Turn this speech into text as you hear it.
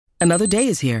Another day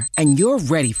is here, and you're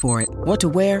ready for it. What to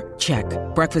wear? Check.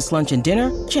 Breakfast, lunch, and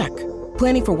dinner? Check.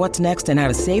 Planning for what's next and how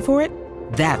to save for it?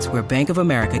 That's where Bank of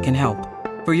America can help.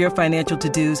 For your financial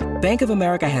to-dos, Bank of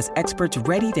America has experts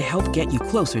ready to help get you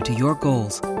closer to your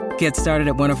goals. Get started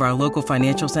at one of our local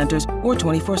financial centers or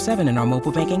 24/7 in our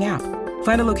mobile banking app.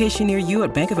 Find a location near you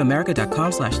at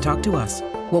bankofamerica.com/talktous.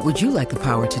 What would you like the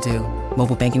power to do?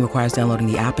 Mobile banking requires downloading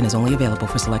the app and is only available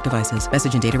for select devices.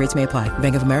 Message and data rates may apply.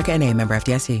 Bank of America N.A., member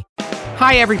FDIC.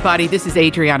 Hi, everybody. This is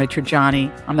Adriana Trajani.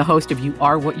 I'm the host of You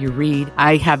Are What You Read.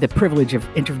 I have the privilege of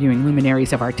interviewing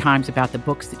luminaries of our times about the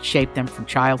books that shaped them from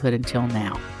childhood until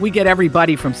now. We get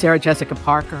everybody from Sarah Jessica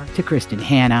Parker to Kristen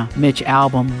Hanna, Mitch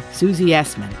Albom, Susie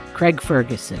Essman, Craig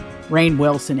Ferguson, Rainn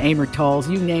Wilson, Amor Tolls,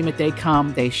 you name it, they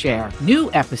come, they share.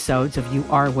 New episodes of You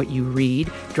Are What You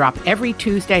Read drop every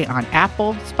Tuesday on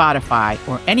Apple, Spotify,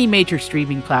 or any major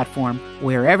streaming platform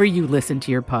wherever you listen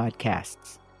to your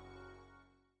podcasts.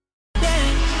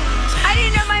 I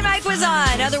didn't know my mic was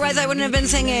on. Otherwise, I wouldn't have been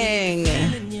singing.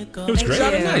 It was great.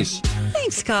 Sounded nice.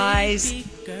 Thanks, guys.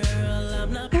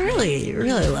 I really,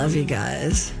 really love you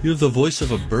guys. You have the voice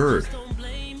of a bird.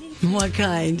 What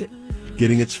kind?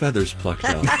 Getting its feathers plucked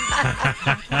out.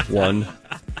 One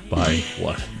by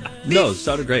one. No, it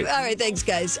sounded great. All right, thanks,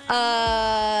 guys.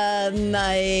 I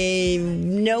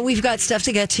know we've got stuff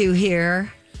to get to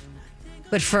here.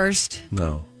 But first,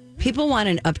 No. people want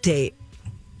an update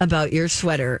about your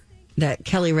sweater that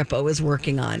Kelly Ripa was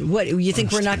working on. What, you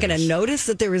think we're not going to notice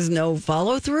that there is no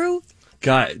follow through?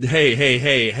 God,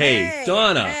 hey,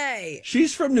 Donna. Hey.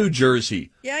 She's from New Jersey.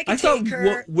 Yeah, I can take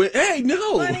her. Hey,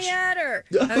 no. Money at her.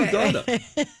 No, Donna.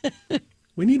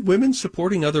 We need women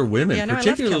supporting other women, Yeah, no, I love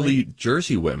particularly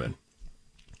Jersey women.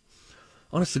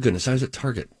 Honest to goodness, I was at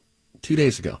Target 2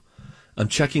 days ago. I'm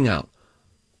checking out.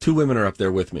 2 women are up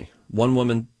there with me. One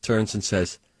woman turns and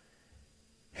says,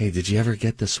 "Hey, did you ever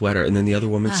get the sweater?" And then the other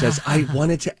woman says, "I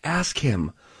wanted to ask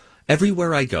him."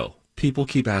 Everywhere I go, people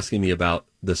keep asking me about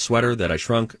the sweater that I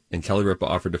shrunk, and Kelly Ripa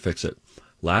offered to fix it.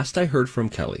 Last I heard from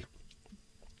Kelly,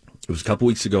 it was a couple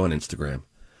weeks ago on Instagram,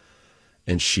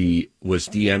 and she was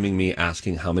DMing me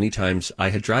asking how many times I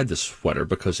had dried the sweater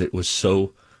because it was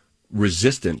so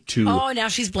resistant to... Oh, now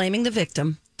she's blaming the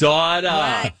victim.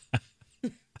 Donna!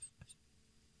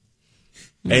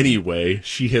 Anyway,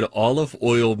 she had olive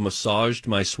oil massaged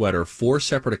my sweater 4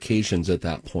 separate occasions at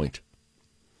that point.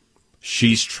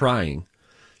 She's trying.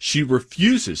 She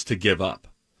refuses to give up.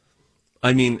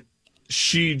 I mean,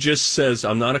 she just says,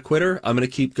 "I'm not a quitter. I'm going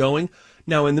to keep going."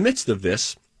 Now, in the midst of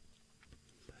this,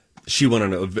 she went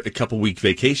on a couple-week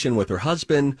vacation with her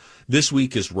husband. This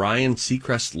week is Ryan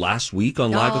Seacrest's last week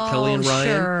on Live with Kelly and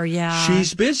Ryan. Sure, yeah.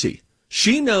 She's busy.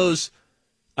 She knows,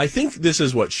 I think this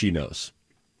is what she knows,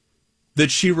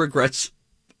 that she regrets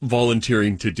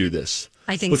volunteering to do this.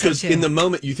 I think so, because too. in the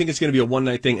moment, you think it's going to be a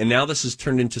one-night thing, and now this has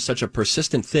turned into such a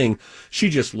persistent thing. She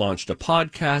just launched a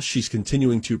podcast. She's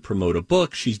continuing to promote a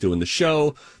book. She's doing the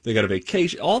show. They got a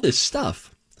vacation. All this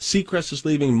stuff. Seacrest is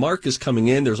leaving. Mark is coming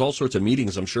in. There's all sorts of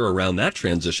meetings, I'm sure, around that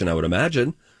transition, I would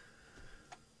imagine.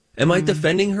 Am I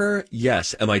defending her?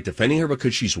 Yes. Am I defending her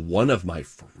because she's one of my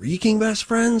freaking best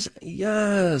friends?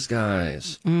 Yes,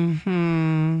 guys.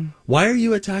 Mm-hmm. Why are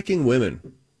you attacking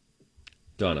women,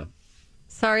 Donna?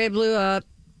 Sorry I blew up.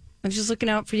 I was just looking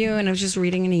out for you, and I was just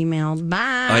reading an email.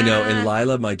 Bye. I know. And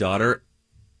Lila, my daughter,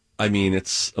 I mean,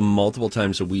 it's multiple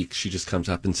times a week. She just comes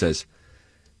up and says,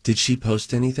 "Did she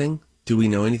post anything? Do we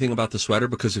know anything about the sweater?"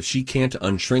 Because if she can't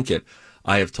unshrink it,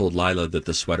 I have told Lila that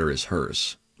the sweater is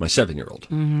hers. My 7-year-old.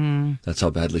 Mm-hmm. That's how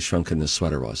badly shrunken this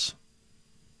sweater was.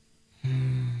 Do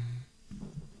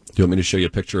you want me to show you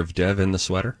a picture of Dev in the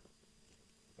sweater?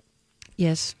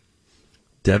 Yes.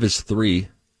 Dev is 3.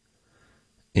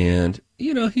 And,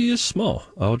 you know, he is small.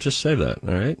 I'll just say that,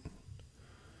 all right?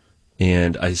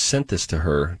 And I sent this to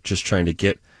her just trying to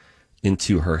get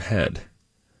into her head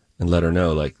and let her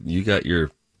know, like, you got your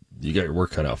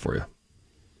work cut out for you.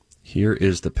 Here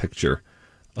is the picture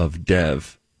of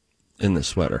Dev in the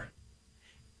sweater.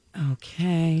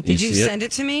 Okay. Did you send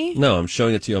it to me? No, I'm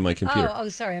showing it to you on my computer. Oh,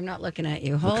 sorry. I'm not looking at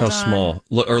you. Look how small.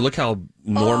 Look how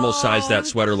normal size that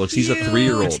sweater looks. He's a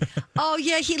 3-year-old. Oh,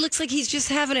 yeah. He looks like he's just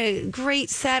having a great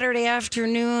Saturday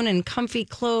afternoon in comfy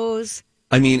clothes.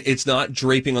 I mean, it's not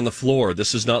draping on the floor.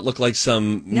 This does not look like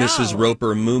some Mrs.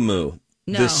 Roper moo-moo.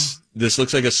 No. This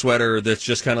looks like a sweater that's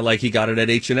just kind of like he got it at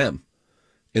H&M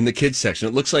in the kids section.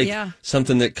 It looks like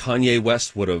something that Kanye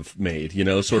West would have made, you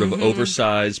know, sort of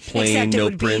oversized, plain, except no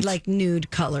it would print. be like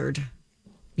nude colored.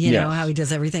 You know, how he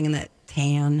does everything in that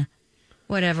tan,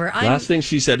 whatever. Last thing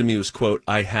she said to me was, quote,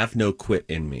 "I have no quit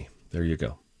in me." There you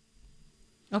go.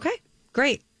 Okay,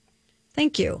 great.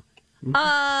 Thank you.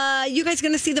 You guys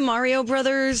going to see the Mario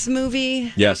Brothers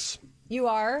movie? Yes. You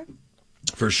are?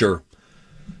 For sure.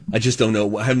 I just don't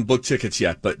know. I haven't booked tickets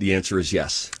yet, but the answer is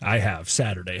yes. I have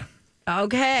Saturday.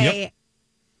 Okay. Yep.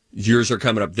 Yours are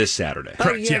coming up this Saturday.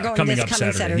 Oh, you're going coming this up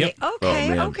coming Saturday. Yep.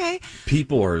 Okay, okay.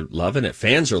 People are loving it.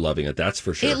 Fans are loving it, that's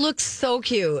for sure. It looks so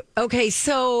cute. Okay,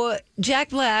 so Jack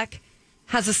Black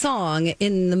has a song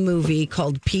in the movie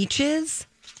called Peaches.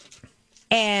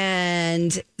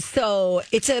 And so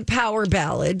it's a power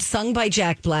ballad sung by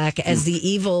Jack Black as the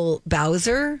evil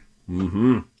Bowser.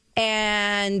 Mm-hmm.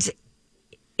 And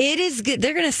it is good.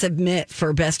 They're going to submit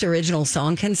for Best Original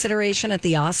Song consideration at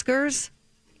the Oscars.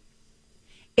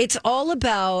 It's all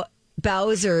about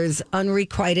Bowser's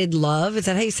unrequited love. Is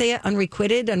that how you say it?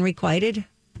 Unrequited?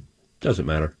 Doesn't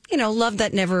matter. You know, love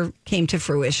that never came to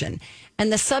fruition. And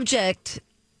the subject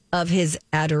of his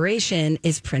adoration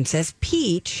is Princess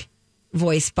Peach,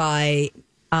 voiced by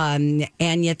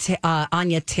Anya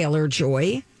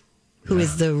Taylor-Joy, who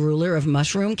is the ruler of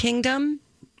Mushroom Kingdom.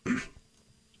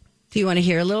 Do you want to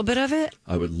hear a little bit of it?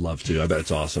 I would love to. I bet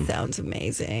it's awesome. Sounds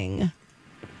amazing.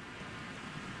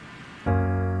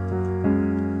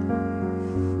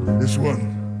 This one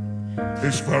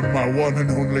is from my one and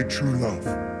only true love,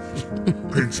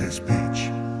 Princess Peach.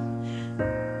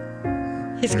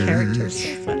 His character's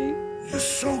so funny. You're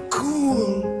so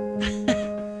cool.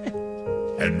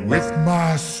 And with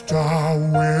my star,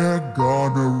 we're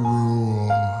gonna rule.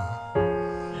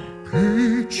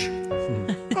 Peach,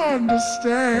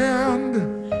 understand,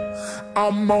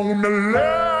 I'm gonna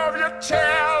love you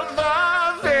till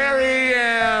the very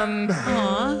end.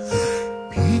 Aww.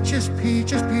 Peaches,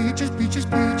 peaches, peaches, peaches,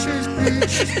 peaches,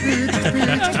 peaches, peaches,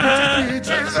 peaches,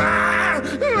 peaches, oh,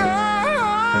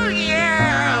 yeah.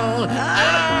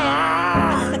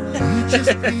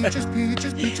 Peaches, peaches,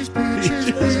 peaches, peaches, peaches,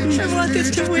 peaches. I want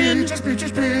this to win. Peaches,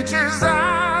 peaches, peaches,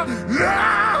 I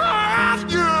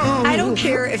love you. I don't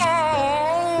care if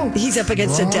he's up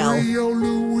against Adele. Mario,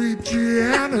 Luigi,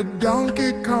 and a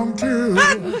Donkey Kong too.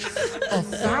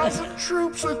 1,000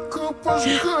 troops of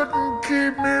Koopas couldn't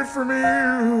keep me from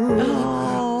you.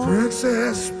 Oh.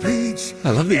 Princess Peach.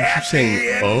 I love that you keep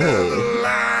saying, oh.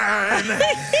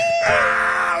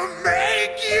 I'll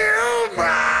make you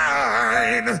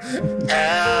mine.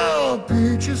 Oh,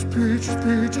 peaches, peaches,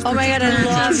 peaches. Oh my God, I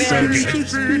love it.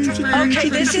 Okay,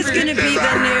 this is going to be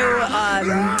the new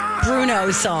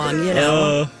Bruno song, you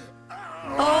know.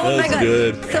 Oh my God.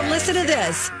 Good. So listen to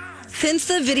this. Since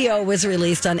the video was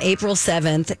released on April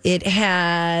 7th, it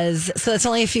has, so it's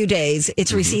only a few days,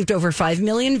 it's received over 5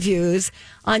 million views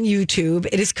on YouTube.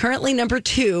 It is currently number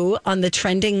 2 on the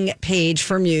trending page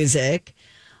for music.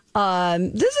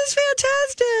 This is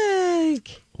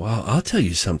fantastic. Wow, I'll tell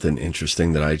you something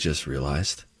interesting that I just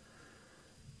realized.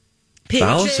 Peaches,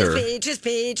 Bowser. peaches,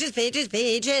 peaches, peaches,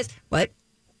 peaches. What?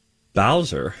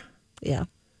 Bowser Yeah.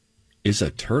 is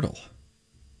a turtle.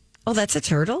 Oh, that's a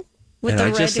turtle? With And the I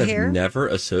red just hair? have never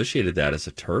associated that as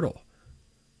a turtle.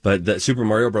 But the Super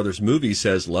Mario Brothers movie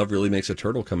says love really makes a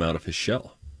turtle come out of his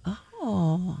shell.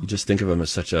 Oh. You just think of him as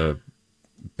such a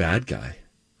bad guy.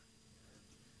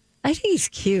 I think he's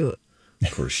cute.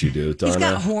 Of course you do, Donna. He's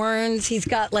got horns. He's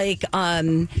got like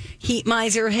heat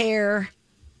miser hair.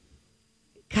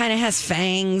 Kind of has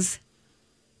fangs.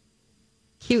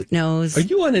 Cute nose. Are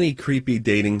you on any creepy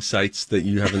dating sites that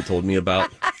you haven't told me about?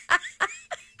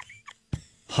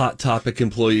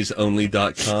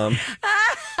 HotTopicEmployeesOnly.com.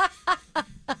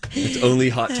 It's only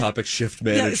Hot Topic shift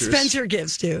managers. Yeah, Spencer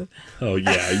gives too. Oh,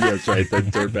 yeah. That's right. That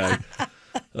dirtbag.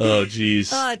 Oh,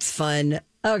 geez. Oh, it's fun.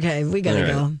 Okay, we got to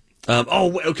go.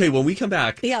 Okay. When we come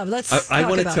back, Yeah, let's I talk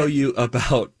want to about tell it. you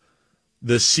about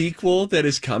the sequel that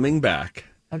is coming back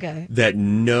Okay. that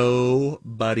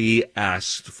nobody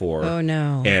asked for. Oh,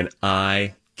 no. And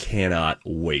I cannot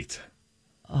wait.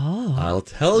 Oh. I'll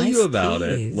tell you nice about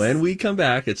it tease. when we come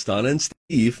back. It's Donna and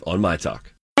Steve on My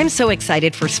Talk. I'm so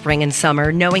excited for spring and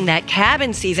summer, knowing that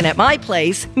cabin season at my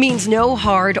place means no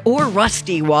hard or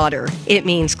rusty water. It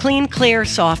means clean, clear,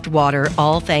 soft water,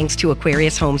 all thanks to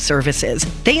Aquarius Home Services.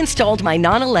 They installed my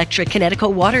non-electric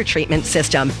Kinetico water treatment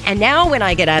system, and now when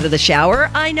I get out of the shower,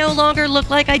 I no longer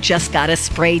look like I just got a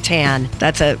spray tan.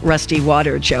 That's a rusty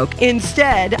water joke.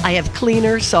 Instead, I have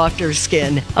cleaner, softer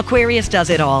skin. Aquarius does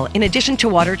it all. In addition to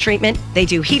water treatment, they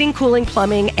do heating, cooling,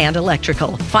 plumbing, and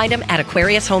electrical. Find them at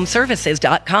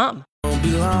aquariushomeservices.com.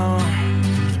 Hello.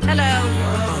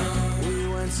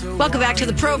 Welcome back to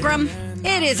the program.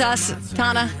 It is us,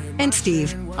 Donna and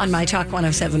Steve, on My Talk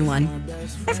 1071.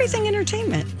 Everything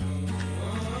Entertainment.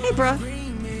 Hey, bro.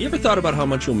 You ever thought about how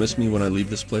much you'll miss me when I leave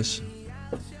this place?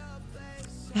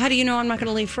 How do you know I'm not going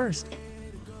to leave first?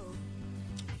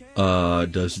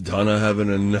 Does Donna have an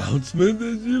announcement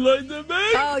that you'd like to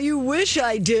make? Oh, you wish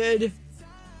I did.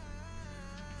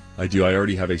 I do. I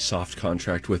already have a soft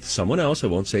contract with someone else. I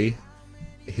won't say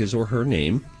his or her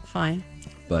name. Fine.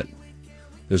 But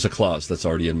there's a clause that's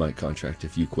already in my contract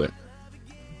if you quit.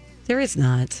 There is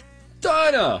not.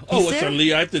 Donna! Is there?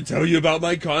 Suddenly I have to tell you about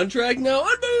my contract now?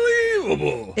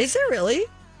 Unbelievable! Is there really?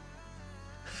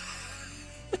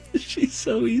 She's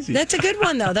so easy. That's a good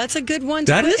one, though. That's a good one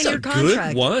to That put is in your a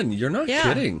contract. good one. You're not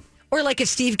kidding. Or like if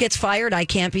Steve gets fired, I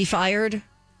can't be fired.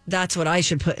 That's what I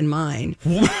should put in mine.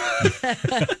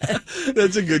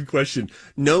 That's a good question.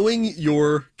 Knowing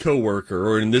your coworker,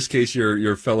 or in this case,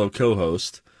 your fellow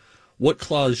co-host, what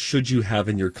clause should you have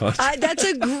in your contract? That's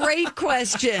a great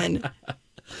question.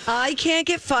 I can't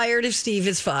get fired if Steve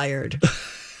is fired.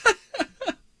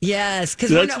 Yes,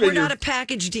 because we're not a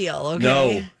package deal, okay?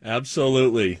 No,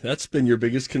 absolutely. That's been your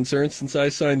biggest concern since I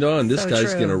signed on. This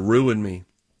guy's going to ruin me.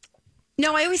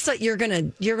 No, I always thought you're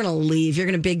gonna leave. You're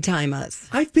gonna big time us.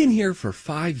 I've been here for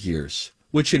 5 years,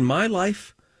 which in my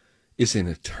life is an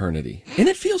eternity, and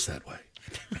it feels that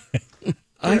way.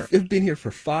 I've been here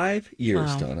for 5 years,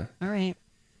 wow. Donna. All right,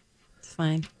 it's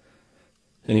fine.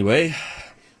 Anyway,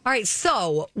 all right.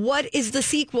 So, what is the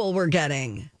sequel we're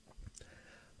getting?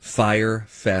 Fyre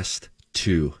Fest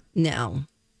 2. No.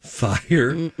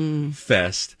 Fyre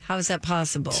Fest. How is that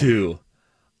possible? 2.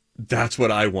 That's what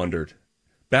I wondered.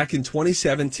 Back in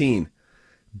 2017,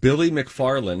 Billy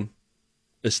McFarlane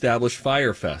established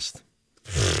Fyre Fest.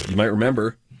 You might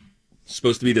remember. It's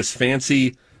supposed to be this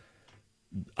fancy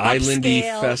islandy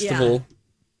festival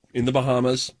in the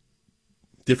Bahamas.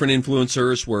 Different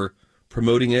influencers were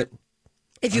promoting it.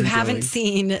 If you haven't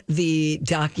seen the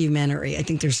documentary, I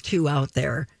think there's 2 out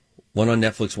there. One on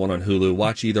Netflix, one on Hulu.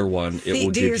 Watch either one. It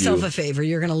will do yourself a favor.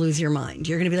 You're going to lose your mind.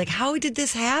 You're going to be like, how did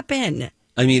this happen?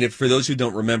 I mean, for those who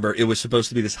don't remember, it was supposed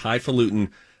to be this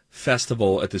highfalutin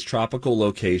festival at this tropical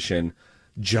location.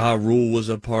 Ja Rule was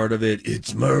a part of it.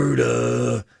 It's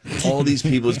murder. All these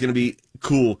people is going to be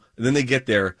cool. And then they get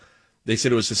there. They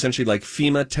said it was essentially like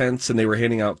FEMA tents, and they were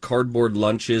handing out cardboard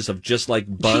lunches of just like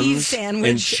buns cheese sandwich,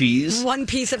 and cheese. One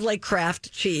piece of like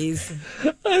Kraft cheese.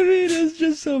 I mean, it's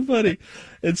just so funny.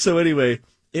 And so anyway,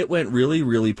 it went really,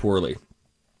 really poorly.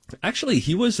 Actually,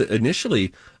 he was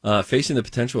initially facing the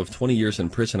potential of 20 years in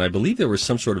prison. I believe there was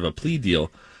some sort of a plea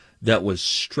deal that was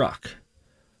struck.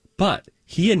 But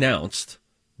he announced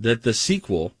that the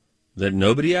sequel that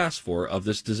nobody asked for of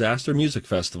this disaster music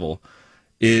festival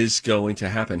is going to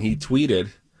happen. He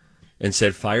tweeted and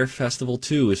said Fyre Festival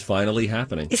 2 is finally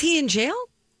happening. Is he in jail?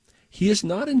 He is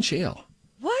not in jail.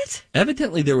 What?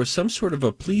 Evidently, there was some sort of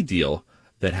a plea deal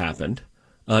that happened.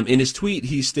 In his tweet,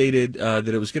 he stated that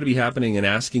it was going to be happening and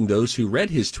asking those who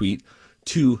read his tweet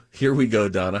to, here we go,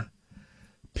 Donna,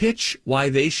 pitch why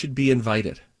they should be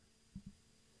invited.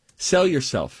 Sell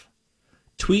yourself.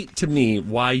 Tweet to me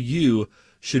why you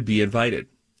should be invited.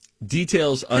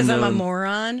 Details unknown. Because I'm a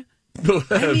moron?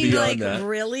 I mean, like, that.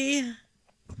 Really?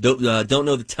 Don't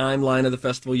know the timeline of the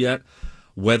festival yet,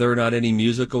 whether or not any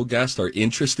musical guests are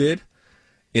interested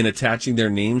in attaching their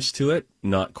names to it.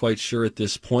 Not quite sure at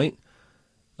this point.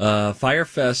 Fyre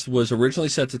Fest was originally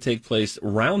set to take place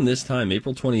around this time,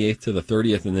 April 28th to the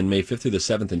 30th, and then May 5th through the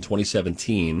 7th in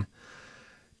 2017.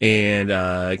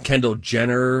 And Kendall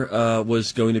Jenner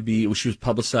was going to be, she was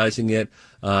publicizing it.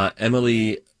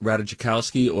 Emily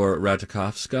Ratajkowski, or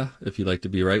Ratajkowska, if you like to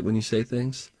be right when you say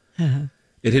things. Uh-huh.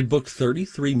 It had booked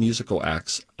 33 musical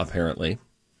acts, apparently,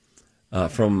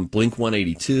 from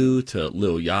Blink-182 to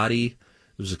Lil Yachty.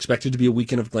 It was expected to be a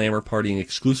weekend of glamour, partying,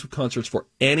 exclusive concerts for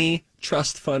any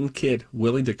trust fund kid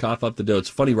willing to cough up the dough. It's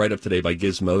a funny write-up today by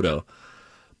Gizmodo.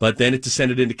 But then it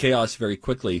descended into chaos very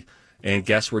quickly, and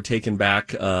guests were taken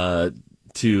aback by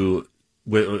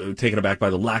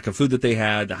the lack of food that they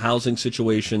had, the housing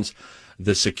situations,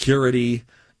 the security,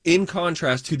 in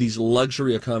contrast to these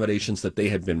luxury accommodations that they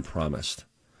had been promised.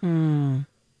 But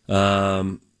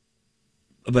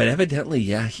evidently,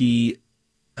 yeah,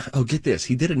 get this.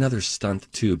 He did another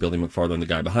stunt, too, Billy McFarlane, the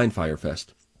guy behind Fyre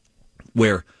Fest,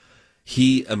 where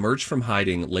he emerged from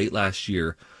hiding late last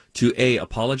year to,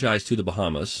 apologize to the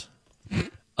Bahamas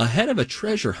ahead of a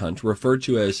treasure hunt referred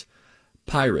to as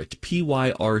Pirate,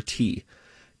 P-Y-R-T,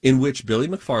 in which Billy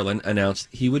McFarlane announced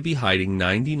he would be hiding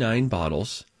 99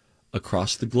 bottles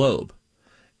across the globe.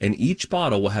 And each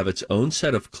bottle will have its own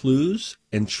set of clues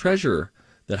and treasure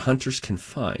that hunters can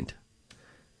find.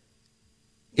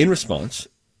 In response,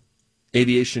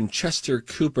 Aviation Chester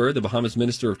Cooper, the Bahamas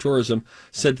Minister of Tourism,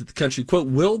 said that the country, quote,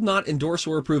 will not endorse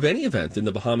or approve any event in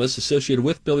the Bahamas associated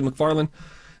with Billy McFarlane,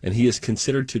 and he is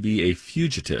considered to be a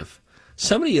fugitive.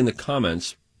 Somebody in the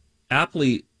comments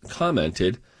aptly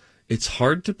commented It's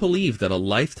hard to believe that a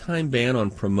lifetime ban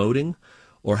on promoting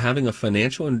or having a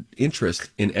financial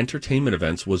interest in entertainment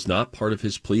events was not part of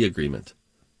his plea agreement.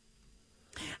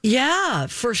 Yeah,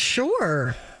 for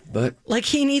sure. But like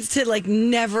he needs to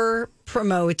never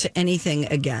promote anything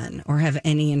again or have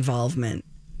any involvement.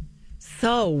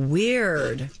 So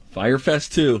weird.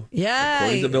 Firefest 2. Yeah.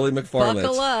 According to Billy McFarland.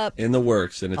 Buckle up. In the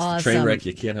works, and it's a train wreck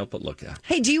you can't help but look at.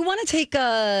 Hey, do you want to take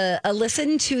a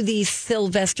listen to the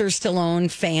Sylvester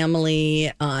Stallone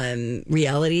family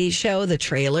reality show, the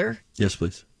trailer? Yes,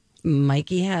 please.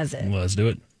 Mikey has it. Let's do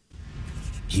it.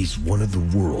 He's one of the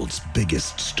world's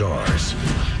biggest stars.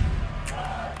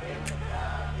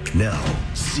 Now,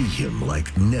 see him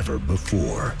like never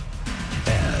before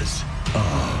as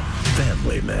a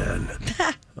family man.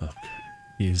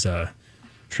 He's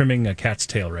trimming a cat's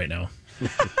tail right now.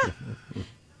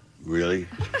 Really?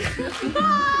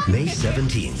 May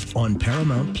 17th on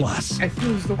Paramount Plus. I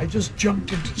feel as though I just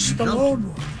jumped into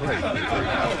Stallone.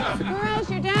 Squirrels,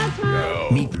 your dad's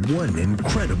home. Meet one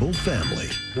incredible family.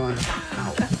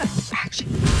 Action.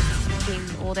 Being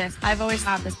the oldest, I've always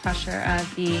had this pressure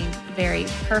of being very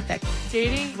perfect.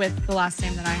 Dating with the last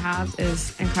name that I have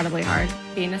is incredibly hard.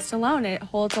 Being a Stallone, it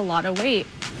holds a lot of weight.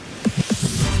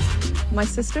 My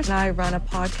sister and I run a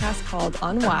podcast called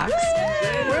Unwaxed.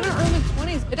 We're in our early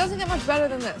 20s. It doesn't get much better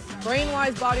than this.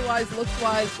 Brain-wise, body-wise,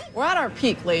 looks-wise. We're at our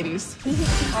peak, ladies.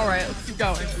 All right, let's keep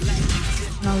going.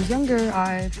 When I was younger,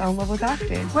 I fell in love with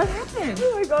acting. What happened?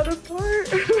 Oh my God, this part.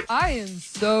 I am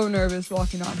so nervous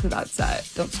walking onto that set.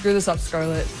 Don't screw this up,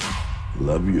 Scarlett.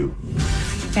 Love you.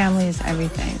 Family is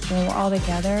everything. When we're all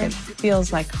together, it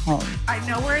feels like home. I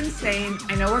know we're insane.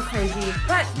 I know we're crazy,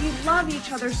 but we love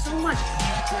each other so much.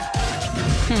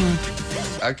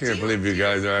 I can't believe you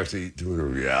guys are actually doing a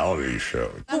reality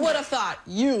show. Who would have thought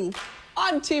you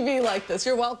on TV like this?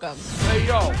 You're welcome. Hey,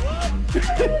 yo.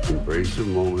 Embrace the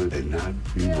moment and not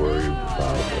be worried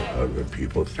about what other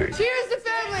people think. Cheers to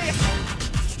family.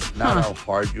 Not how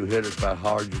hard you hit, it's about how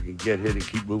hard you can get hit and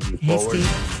keep moving forward.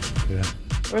 Yeah.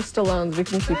 We're Stallones. We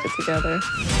can keep it together.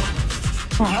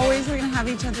 Always we're gonna have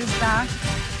each other's back.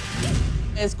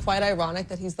 It's quite ironic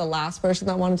that he's the last person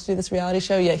that wanted to do this reality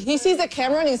show. Yet he sees the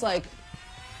camera and he's like,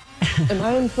 am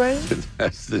I in frame?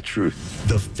 That's the truth.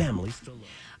 The family Stallone.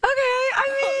 Okay,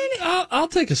 I mean... I'll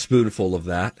take a spoonful of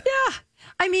that. Yeah.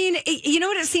 I mean, you know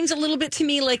what? It seems a little bit to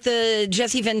me like the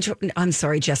Jesse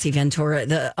Ventura,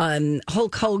 the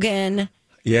Hulk Hogan...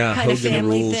 Yeah, kind of Hogan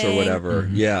family rules thing. or whatever.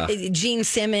 Mm-hmm. Yeah. Gene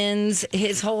Simmons,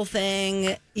 his whole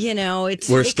thing, it's...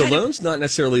 Where it Stallone's not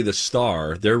necessarily the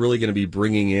star. They're really going to be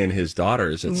bringing in his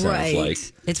daughters, it sounds like.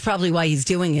 It's probably why he's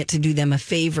doing it, to do them a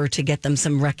favor, to get them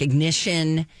some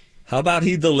recognition. How about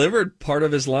he delivered part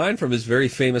of his line from his very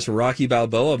famous Rocky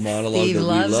Balboa monologue Steve that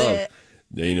loves we love. it.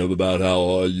 They ain't know about how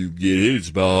hard you get hit. It's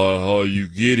about how hard you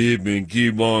get hit and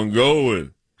keep on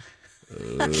going.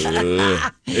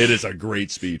 It is a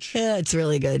great speech. Yeah, it's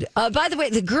really good. By the way,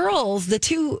 the girls, the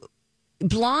two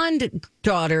blonde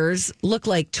daughters, look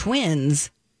like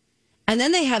twins. And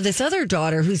then they have this other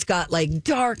daughter who's got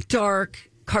dark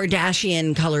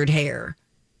Kardashian colored hair.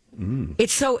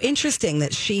 It's so interesting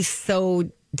that she's so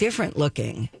different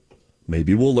looking.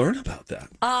 Maybe we'll learn about that.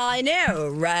 I know,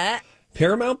 right?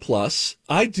 Paramount Plus,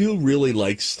 I do really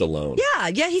like Stallone.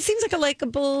 Yeah, he seems like a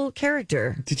likable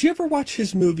character. Did you ever watch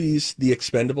his movies, The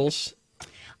Expendables?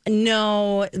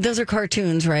 No, those are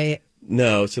cartoons, right?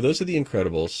 No, so those are The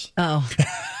Incredibles. Oh.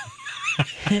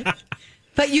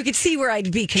 But you could see where I'd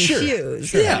be confused.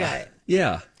 Sure. Yeah. Okay.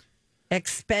 Yeah.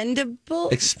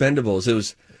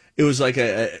 Expendables? It was like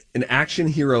an action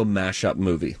hero mashup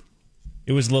movie.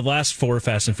 It was the last 4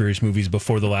 Fast and Furious movies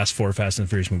before the last 4 Fast and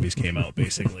Furious movies came out,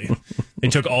 basically. They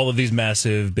took all of these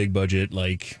massive, big budget,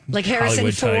 like Harrison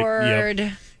Hollywood Ford, type.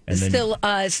 Yep. And then,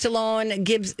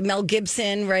 Stallone, Mel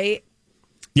Gibson, right?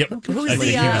 Yep. Who's I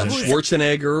think he was in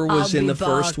Schwarzenegger was in the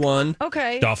first one.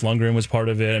 Okay. Dolph Lundgren was part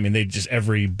of it. I mean, they just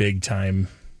every big time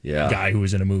guy who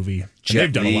was in a movie. And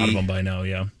they've done a lot of them by now,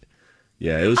 yeah.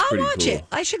 Yeah, it was pretty cool. I'll watch it.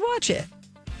 I should watch it.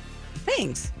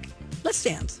 Thanks. Let's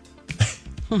dance.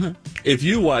 If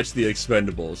you watch The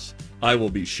Expendables, I will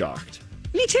be shocked.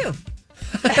 Me too.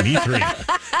 Me three.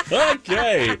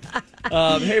 Okay.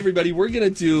 Hey, everybody, we're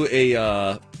going to do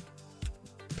a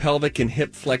pelvic and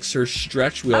hip flexor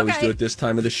stretch. We always do it this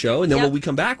time of the show. And then when we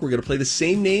come back, we're going to play the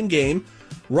same name game.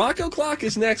 Rocco Clock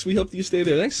is next. We hope that you stay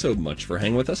there. Thanks so much for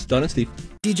hanging with us. Don and Steve.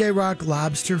 DJ Rock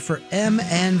Lobster for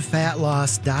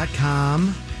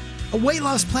mnfatloss.com. A weight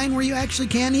loss plan where you actually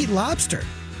can eat lobster.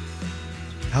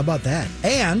 How about that?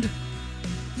 And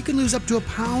you can lose up to 1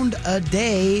 pound a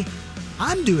day.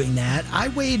 I'm doing that. I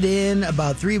weighed in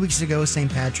about 3 weeks ago, St.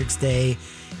 Patrick's Day,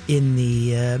 in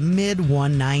the mid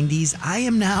 190s. I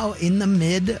am now in the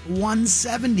mid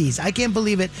 170s. I can't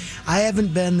believe it. I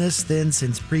haven't been this thin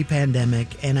since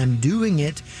pre-pandemic, and I'm doing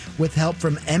it with help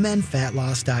from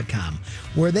mnfatloss.com,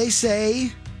 where they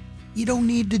say you don't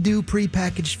need to do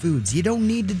prepackaged foods. You don't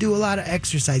need to do a lot of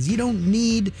exercise. You don't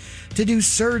need to do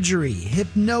surgery,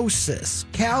 hypnosis,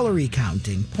 calorie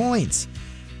counting, points.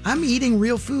 I'm eating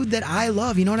real food that I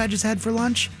love. You know what I just had for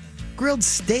lunch? Grilled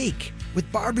steak with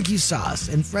barbecue sauce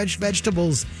and fresh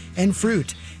vegetables and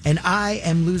fruit. And I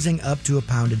am losing up to a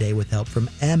pound a day with help from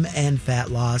MN Fat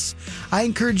Loss. I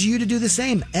encourage you to do the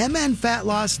same.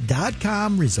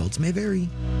 mnfatloss.com. Results may vary.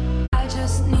 I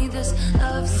just need this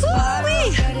love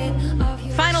spiral.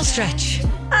 Final stretch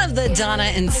of the Donna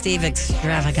and Steve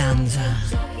extravaganza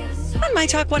on My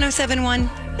Talk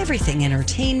 107.1. Everything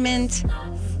entertainment.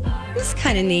 This is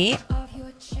kind of neat.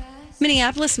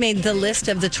 Minneapolis made the list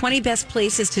of the 20 best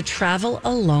places to travel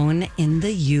alone in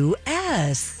the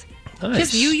U.S. Nice.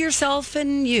 Just you, yourself,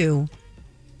 and you.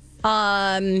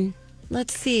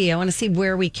 Let's see. I want to see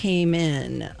where we came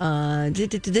in.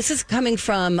 This is coming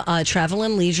from Travel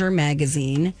and Leisure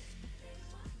magazine.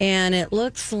 And it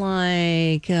looks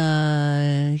like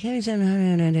let's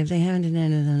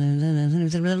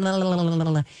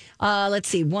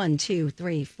see, 1, 2,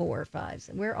 3, 4, 5.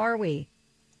 Where are we?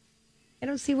 I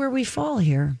don't see where we fall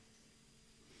here.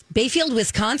 Bayfield,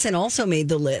 Wisconsin also made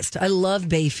the list. I love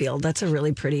Bayfield. That's a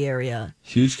really pretty area.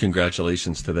 Huge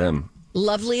congratulations to them.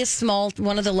 One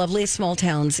of the loveliest small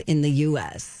towns in the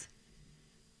U.S.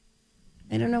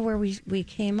 I don't know where we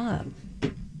came up.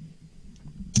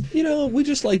 You know, we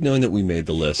just like knowing that we made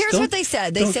the list. Here's what they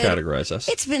said. They said, categorize us.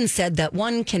 It's been said that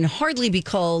one can hardly be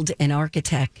called an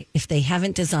architect if they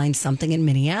haven't designed something in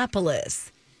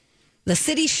Minneapolis. The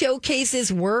city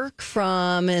showcases work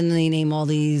from, and they name all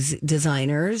these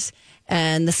designers,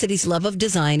 and the city's love of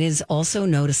design is also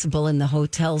noticeable in the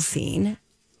hotel scene,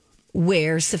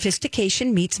 where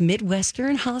sophistication meets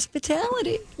Midwestern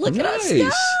hospitality. Look at us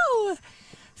go!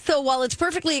 So while it's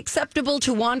perfectly acceptable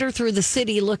to wander through the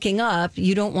city looking up,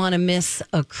 you don't want to miss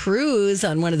a cruise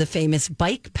on one of the famous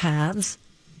bike paths,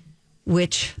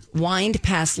 which wind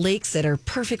past lakes that are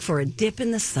perfect for a dip in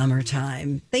the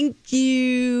summertime. Thank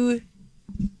you.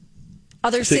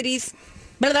 Other cities.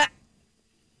 Think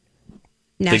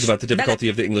about the difficulty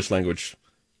of the English language.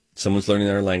 Someone's learning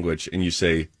their language, and you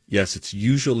say, yes, it's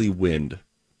usually wind.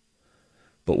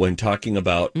 But when talking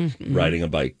about riding a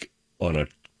bike on a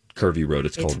curvy road,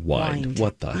 it's called wind.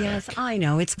 What the heck? Yes, I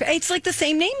know. It's like the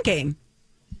same name game.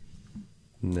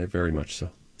 Very much so.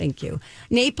 Thank you.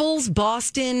 Naples,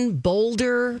 Boston,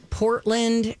 Boulder,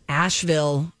 Portland,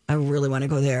 Asheville. I really want to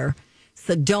go there.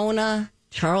 Sedona,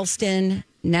 Charleston,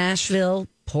 Nashville,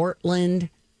 Portland,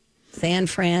 San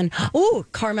Fran. Oh,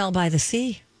 Carmel by the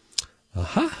Sea.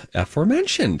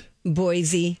 Aforementioned.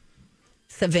 Boise,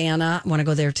 Savannah. I want to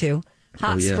go there too.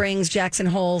 Hot Springs, Jackson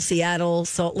Hole, Seattle,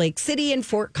 Salt Lake City, and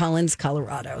Fort Collins,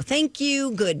 Colorado. Thank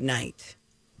you. Good night.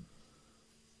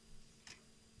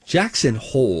 Jackson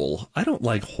Hole. I don't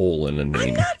like hole in a name.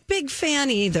 I'm not a big fan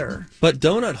either. But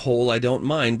Donut Hole, I don't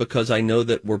mind because I know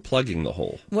that we're plugging the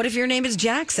hole. What if your name is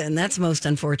Jackson? That's most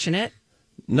unfortunate.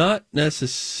 Not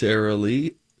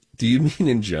necessarily. Do you mean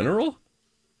in general?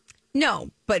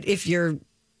 No, but if you're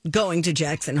going to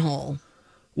Jackson Hole.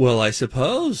 Well, I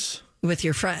suppose. With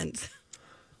your friends.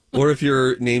 Or if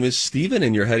your name is Steven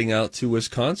and you're heading out to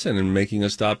Wisconsin and making a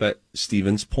stop at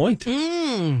Stevens Point.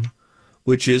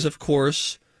 Which is, of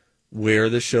course, where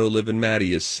the show Liv and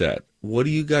Maddie is set. What do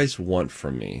you guys want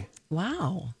from me?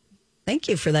 Wow. Thank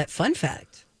you for that fun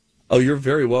fact. Oh, you're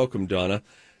very welcome, Donna.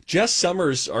 Jess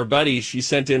Summers, our buddy, she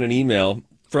sent in an email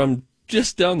from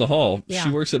just down the hall. Yeah. She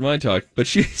works at My Talk. But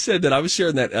she said that I was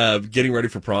sharing that getting ready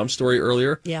for prom story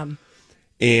earlier. Yeah.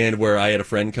 And where I had a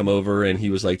friend come over and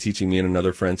he was like teaching me and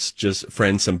another friend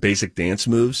some basic dance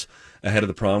moves ahead of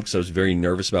the prom because I was very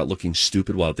nervous about looking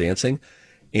stupid while dancing.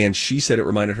 And she said it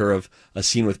reminded her of a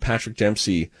scene with Patrick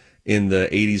Dempsey in the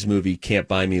 80s movie Can't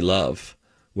Buy Me Love,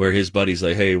 where his buddy's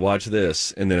like, hey, watch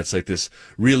this. And then it's like this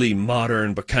really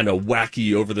modern but kind of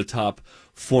wacky, over-the-top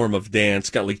form of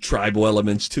dance. Got like tribal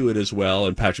elements to it as well.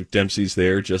 And Patrick Dempsey's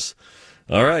there just,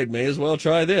 all right, may as well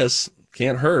try this.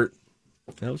 Can't hurt.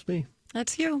 That was me.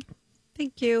 That's you.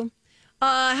 Thank you.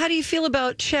 How do you feel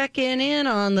about checking in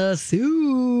on the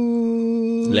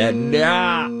soup? Come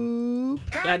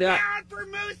down for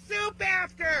moose soup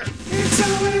after. It's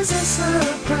always a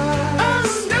surprise.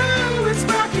 Oh no, it's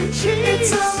mac and cheese.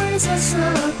 It's always a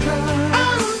surprise.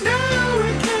 Oh no,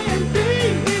 it can't be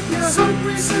if you're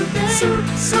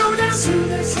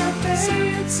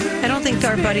I don't think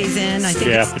our buddy's in. I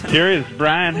think Cafeteria's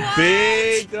Brian.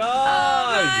 Big dog.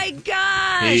 Oh my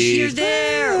gosh, you're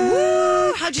there.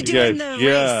 Woo! How'd you do in the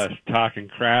race? Just talking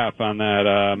crap on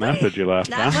that message you left.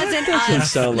 That wasn't us. Didn't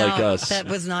sound like us. That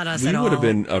was not us We at all. would have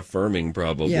been affirming,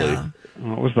 probably. Yeah.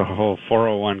 Well, it was the whole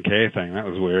 401k thing. That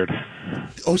was weird.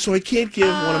 Oh, so I can't give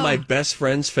one of my best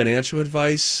friends financial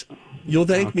advice? You'll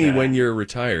thank me when you're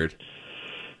retired.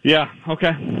 Yeah,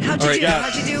 okay. How'd you do?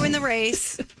 How'd you do in the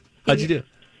race? How'd you do?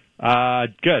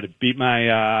 Good. Beat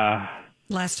my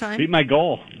last time. Beat my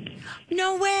goal.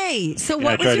 No way. So Yeah,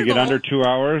 what I was tried your to get goal? under 2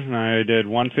 hours, and I did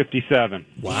 1:57.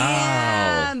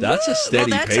 Wow, that's a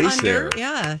steady pace there.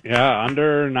 Yeah. Yeah,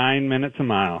 under 9 minutes a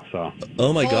mile. So.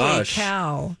 Oh my Holy gosh!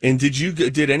 cow. And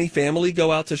did any family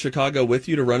go out to Chicago with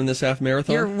you to run in this half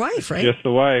marathon? Your wife, right? Just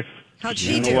the wife. How'd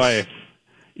she And do? The wife.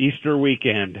 Easter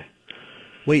weekend.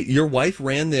 Wait, your wife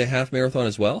ran the half marathon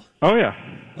as well? Oh yeah.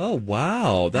 Oh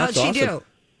wow, that's How'd she awesome. do?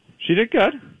 She did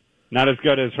good. Not as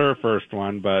good as her first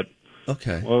one, but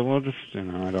okay. Well, we'll just I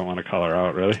don't want to call her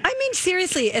out really. I mean,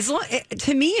 seriously,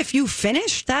 to me, if you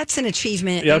finish, that's an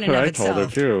achievement Yeah, in that's and what of I told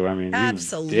itself. her too. I mean,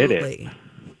 Absolutely. you did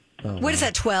it. What is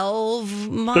that? 12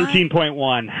 miles?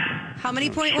 13.1. How many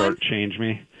point Short one? change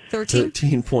me.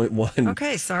 13.1.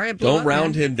 Okay, sorry, I blew Don't up,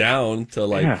 round man. him down to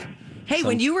like. Yeah. Hey,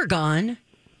 when you were gone,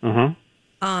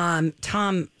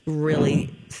 Tom really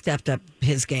stepped up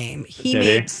his game. He Did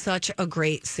made he? such a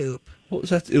great soup. What was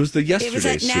that? It was the It yesterday was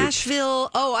at soup. Nashville.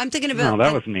 Oh, I'm thinking about. No,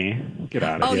 that was me. Get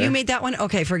out of Oh, here. you made that one?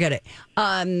 Okay, forget it.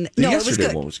 The No, it was yesterday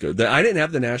good. one was good. I didn't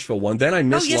have the Nashville one. Then I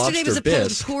missed yesterday was lobster a pulled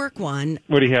bisque. pork one.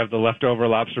 What do you have? The leftover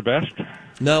lobster bisque?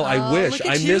 No, I wish. Look at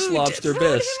I you, missed lobster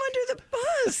throwing bisque. him under the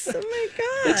bus. Oh my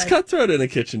god! It's cutthroat in the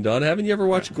kitchen, Don. Haven't you ever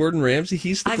watched Gordon Ramsay?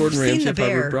 He's the I've Gordon seen Ramsay The of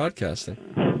public Bear.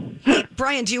 broadcasting. Hey,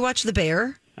 Brian, do you watch The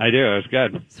Bear? I do. It was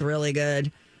good. It's really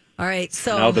good. All right,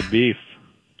 so Now the beef.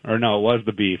 Or no, it was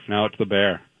the beef. Now it's the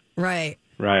bear. right.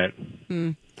 Right.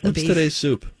 The What's beef. today's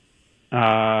soup?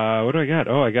 What do I got?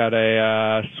 Oh, I got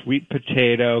a sweet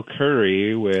potato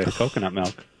curry with coconut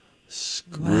milk.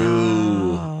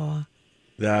 Screw. Wow.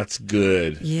 That's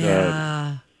good.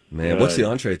 Yeah. Man, what's the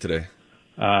entree today?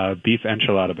 Beef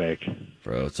enchilada bake.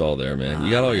 Bro, it's all there, man.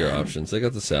 You got all your options. They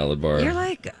got the salad bar. You're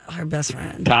like our best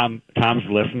friend. Tom's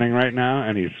listening right now,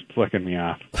 and he's flicking me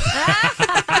off.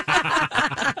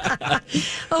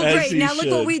 Oh, As great. he Now look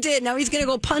should. what we did. Now he's going to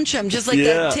go punch him just like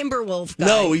Yeah. the Timberwolf guy.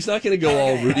 No, he's not going to go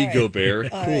all Rudy right.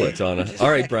 Gobert. Cool it, Donna. All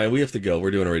right, Brian, we have to go.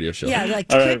 We're doing a radio show. Yeah, like,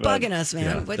 All quit right, bud. bugging us, man.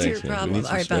 Yeah, What's thanks, your man. We problem? need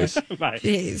All right, some bye. space. Bye.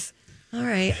 Jeez. All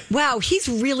right. Wow, he's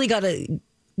really got to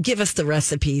give us the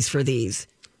recipes for these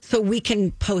so we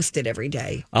can post it every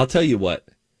day. I'll tell you what.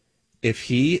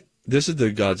 This is the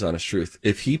God's honest truth.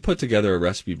 If he put together a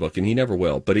recipe book, and he never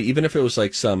will, but even if it was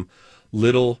like some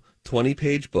little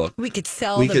 20-page book, We could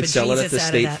sell we the could sell it at bejesus the out of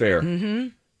state that. fair.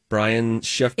 Mm-hmm.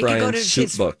 Chef It could go to Brian's soup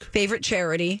his book. favorite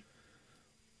charity.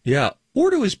 Yeah, or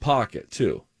to his pocket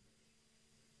too.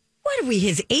 What are we,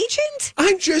 his agent?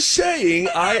 I'm just saying,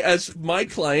 as my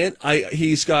client,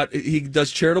 he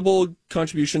does charitable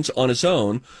contributions on his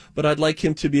own, but I'd like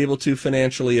him to be able to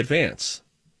financially advance.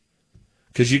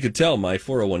 Because you could tell my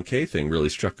 401k thing really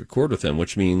struck a chord with him,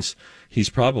 which means he's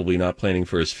probably not planning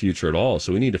for his future at all.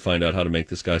 So we need to find out how to make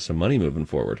this guy some money moving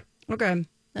forward. Okay,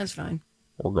 that's fine.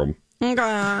 Okay.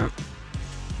 Okay.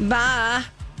 Bye.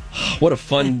 What a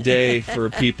fun day for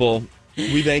people.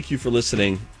 We thank you for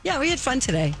listening. Yeah, we had fun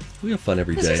today. We have fun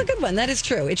every This day. was a good one. That is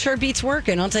true. It sure beats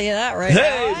working. I'll tell you that right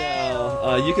Hey,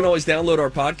 now. You can always download our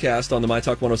podcast on the My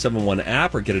Talk 1071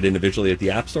 app or get it individually at the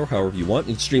App Store, however you want.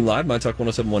 You can stream live,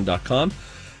 mytalk1071.com.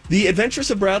 The Adventures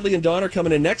of Bradley and Dawn are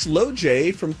coming in next. Low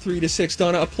J from 3 to 6.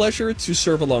 Donna, a pleasure to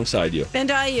serve alongside you. And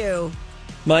you.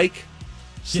 Mike,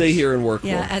 stay here and work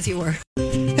Yeah, more. as you were.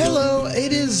 Hello,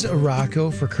 it is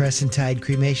Rocco for Crescent Tide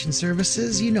Cremation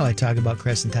Services. You know I talk about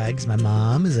Crescent Tide because my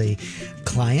mom is a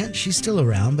client. She's still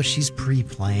around, but she's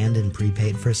pre-planned and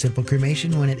prepaid for a simple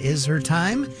cremation when it is her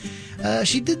time.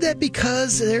 She did that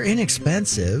because they're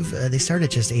inexpensive. They start at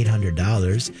just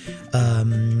 $800.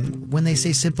 When they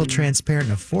say simple, transparent,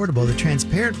 and affordable, the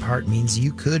transparent part means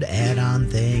you could add on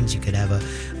things. You could have a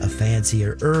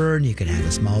fancier urn. You could have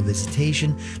a small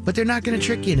visitation. But they're not going to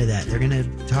trick you into that. They're going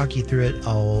to talk you through it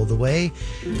all the way.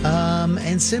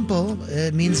 And simple,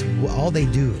 it means all they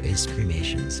do is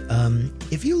cremations.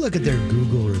 If you look at their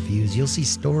Google reviews, you'll see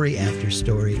story after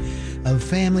story of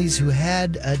families who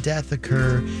had a death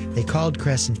occur. They called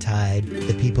Crescent Tide.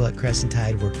 The people at Crescent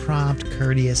Tide were prompt,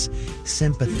 courteous,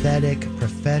 sympathetic,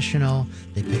 professional.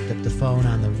 They picked up the phone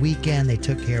on the weekend. They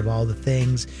took care of all the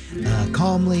things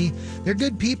calmly. They're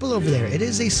good people over there. It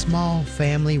is a small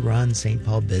family-run St.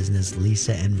 Paul business,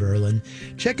 Lisa and Verlin.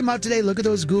 Check them out today. Look at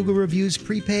those Google reviews.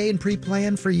 Prepay and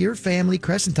pre-plan for your family,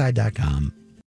 CrescentTide.com.